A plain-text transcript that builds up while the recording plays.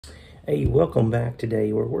Hey, welcome back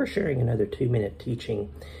today where we're sharing another 2-minute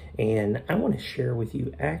teaching, and I want to share with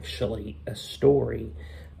you actually a story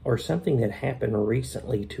or something that happened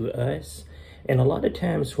recently to us. And a lot of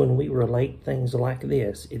times when we relate things like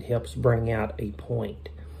this, it helps bring out a point.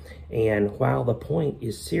 And while the point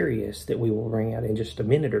is serious that we will bring out in just a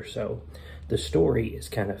minute or so, the story is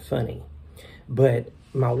kind of funny. But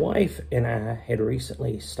my wife and I had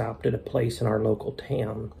recently stopped at a place in our local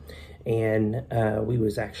town, and we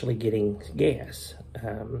was actually getting gas,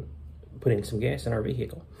 putting some gas in our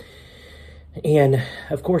vehicle. And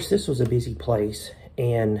of course, this was a busy place,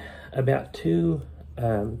 and about two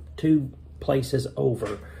places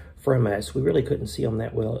over from us, we really couldn't see them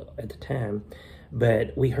that well at the time,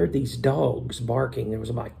 but we heard these dogs barking. There was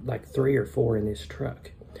like 3 or 4 in this truck.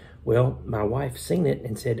 Well, my wife seen it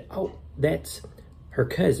and said, "Oh, that's her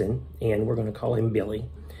cousin, and we're going to call him Billy."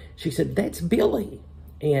 She said, "That's Billy."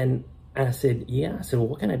 And I said, "Yeah." I said, "Well,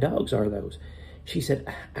 what kind of dogs are those?" She said,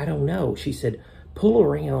 "I don't know." She said, "Pull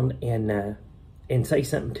around and say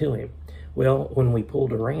something to him." Well, when we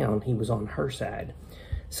pulled around, he was on her side.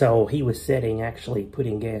 So he was actually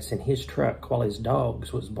putting gas in his truck while his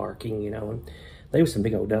dogs was barking, and they were some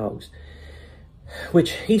big old dogs.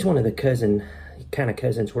 Which he's one of the kind of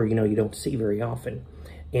cousins where, you don't see very often.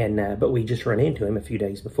 And but we just ran into him a few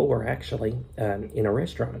days before, actually, in a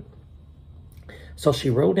restaurant. So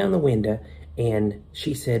she rolled down the window and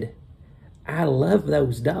she said, "I love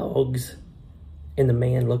those dogs." And the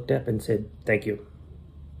man looked up and said, "Thank you."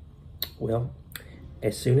 Well,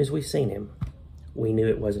 as soon as we seen him, we knew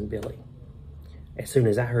it wasn't Billy. As soon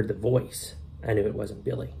as I heard the voice, I knew it wasn't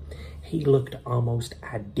Billy. He looked almost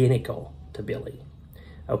identical to Billy.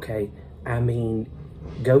 Okay, I mean,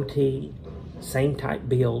 goatee, same type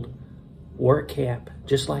build, wore a cap,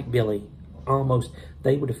 just like Billy. Almost,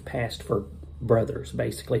 they would have passed for brothers,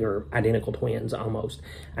 basically, or identical twins, almost.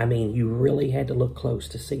 I mean, you really had to look close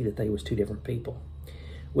to see that they was 2 different people.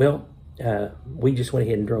 Well, we just went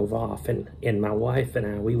ahead and drove off, and my wife and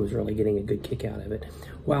I, we was really getting a good kick out of it.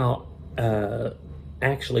 While,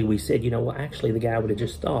 actually, we said, actually, the guy would have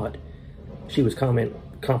just thought she was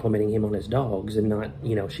complimenting him on his dogs and not,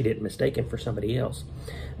 she didn't mistake him for somebody else.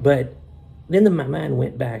 But then my mind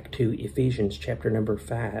went back to Ephesians chapter number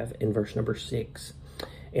 5 and verse number 6.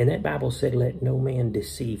 And that Bible said, "Let no man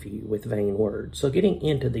deceive you with vain words." So getting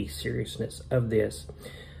into the seriousness of this,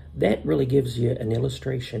 that really gives you an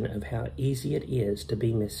illustration of how easy it is to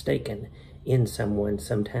be mistaken in someone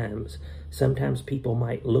sometimes. Sometimes people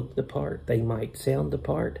might look the part, they might sound the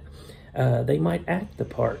part, they might act the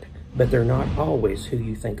part, but they're not always who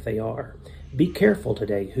you think they are. Be careful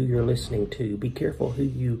today who you're listening to. Be careful who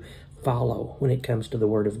you follow when it comes to the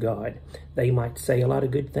Word of God. They might say a lot of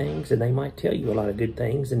good things, and they might tell you a lot of good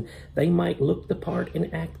things, and they might look the part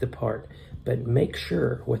and act the part, but make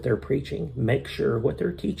sure what they're preaching, make sure what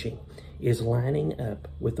they're teaching is lining up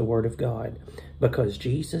with the Word of God, because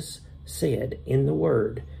Jesus said in the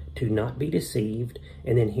Word to not be deceived.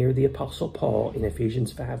 And then here the Apostle Paul in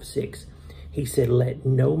Ephesians 5:6, he said, "Let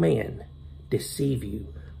no man deceive you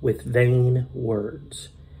with vain words."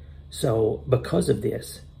 So because of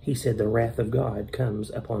this, he said the wrath of God comes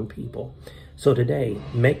upon people. So today,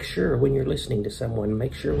 make sure when you're listening to someone,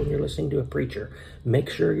 make sure when you're listening to a preacher, make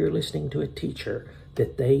sure you're listening to a teacher,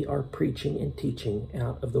 that they are preaching and teaching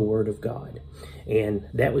out of the Word of God. And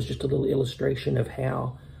that was just a little illustration of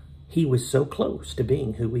how he was so close to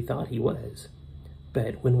being who we thought he was.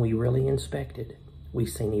 But when we really inspected, we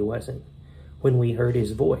seen he wasn't. When we heard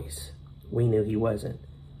his voice, we knew he wasn't.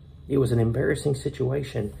 It was an embarrassing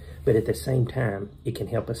situation, but at the same time, it can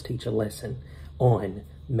help us teach a lesson on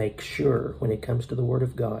make sure when it comes to the Word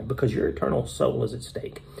of God, because your eternal soul is at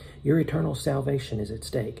stake. Your eternal salvation is at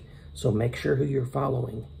stake. So make sure who you're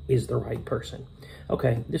following is the right person.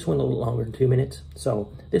 Okay, this went a little longer than 2 minutes, so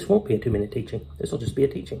this won't be a 2-minute teaching. This will just be a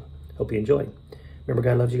teaching. Hope you enjoyed. Remember,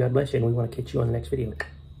 God loves you, God bless you, and we want to catch you on the next video.